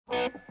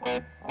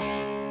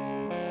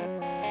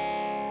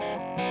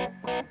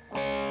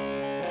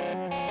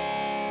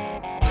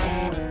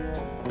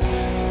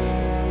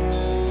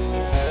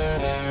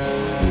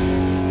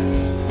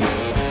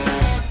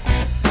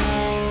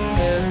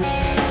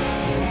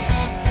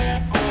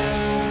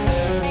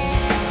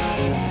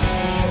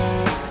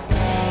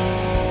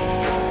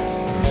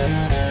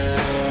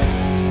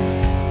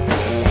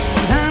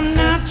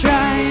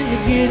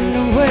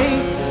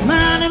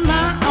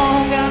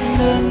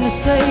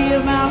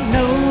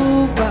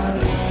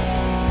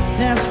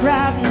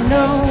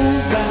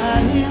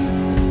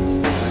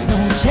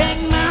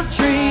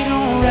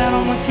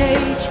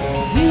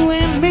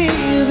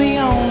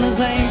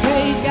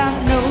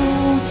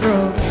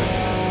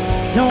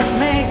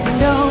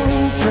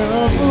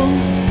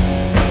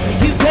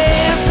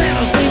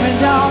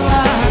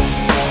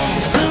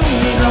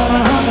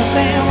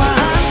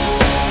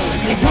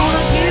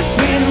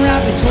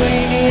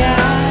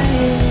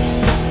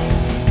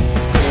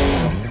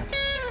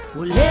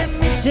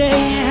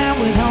out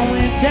when all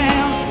went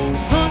down.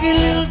 Funky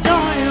little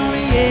joint on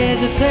the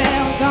edge of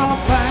town called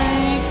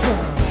Banks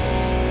Pub.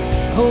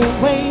 Oh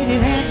wait,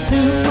 it had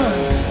too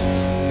much.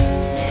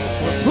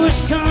 Well,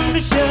 push come to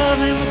shove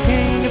and we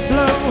came to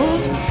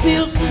blows.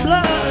 Spilled some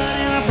blood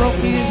and I broke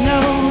his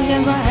nose.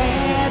 Yes, I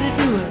had to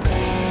do it,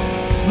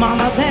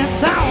 Mama,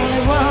 that's all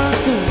it was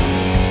to it.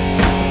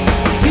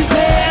 You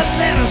best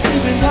let a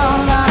sleeping dog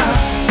lie.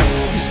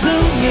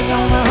 Soon you're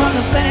gonna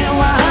understand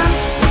why.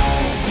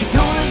 You're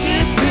gonna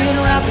get bit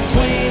right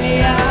between the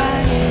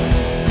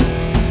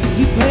eyes.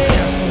 You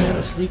best let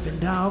a sleeping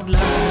dog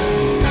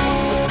lie.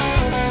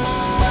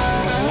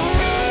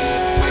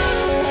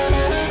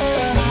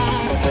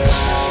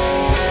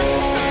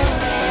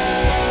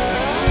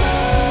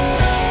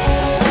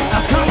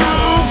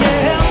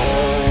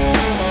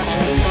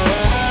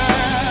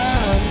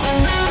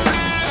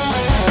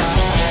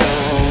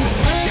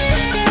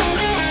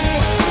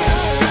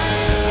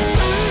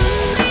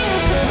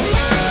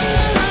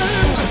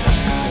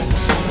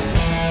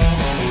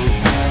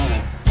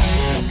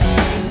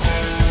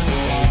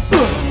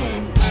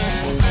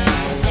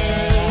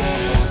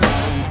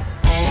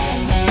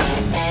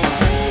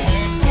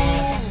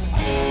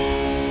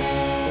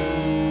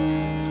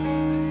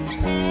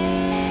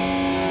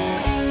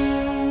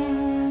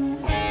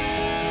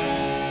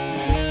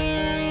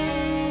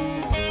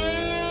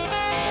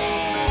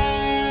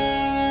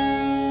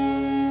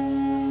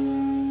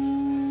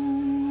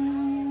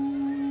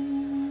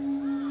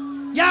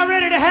 Y'all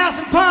ready to have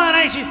some fun,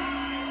 ain't you?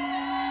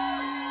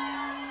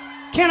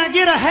 Can I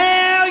get a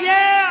hell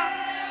yeah?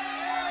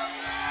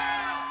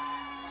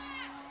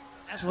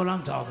 That's what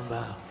I'm talking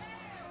about.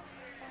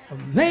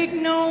 Make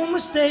no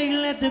mistake,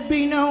 let there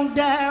be no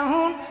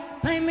doubt.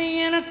 Paint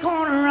me in a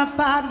corner, I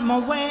fight my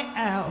way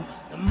out.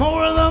 The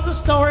moral of the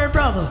story,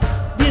 brother,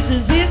 this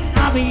is it.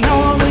 I'll be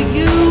all over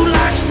you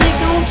like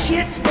snake on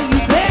shit. Hey,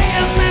 you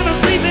there, man, I'm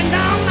sleeping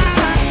all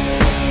night.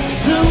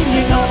 Soon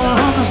you're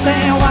gonna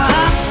understand why.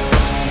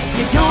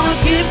 You're gonna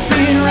get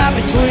bit right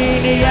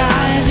between the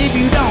eyes if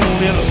you don't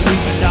let a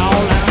sleeping dog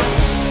out.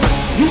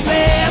 You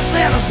best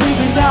let a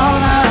sleeping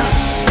dog out.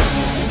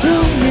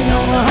 Soon you're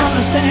gonna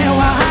understand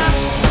why.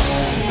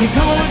 You're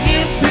gonna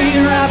get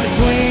bit right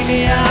between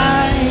the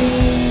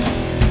eyes.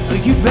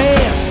 You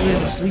best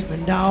let a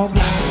sleeping dog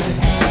out.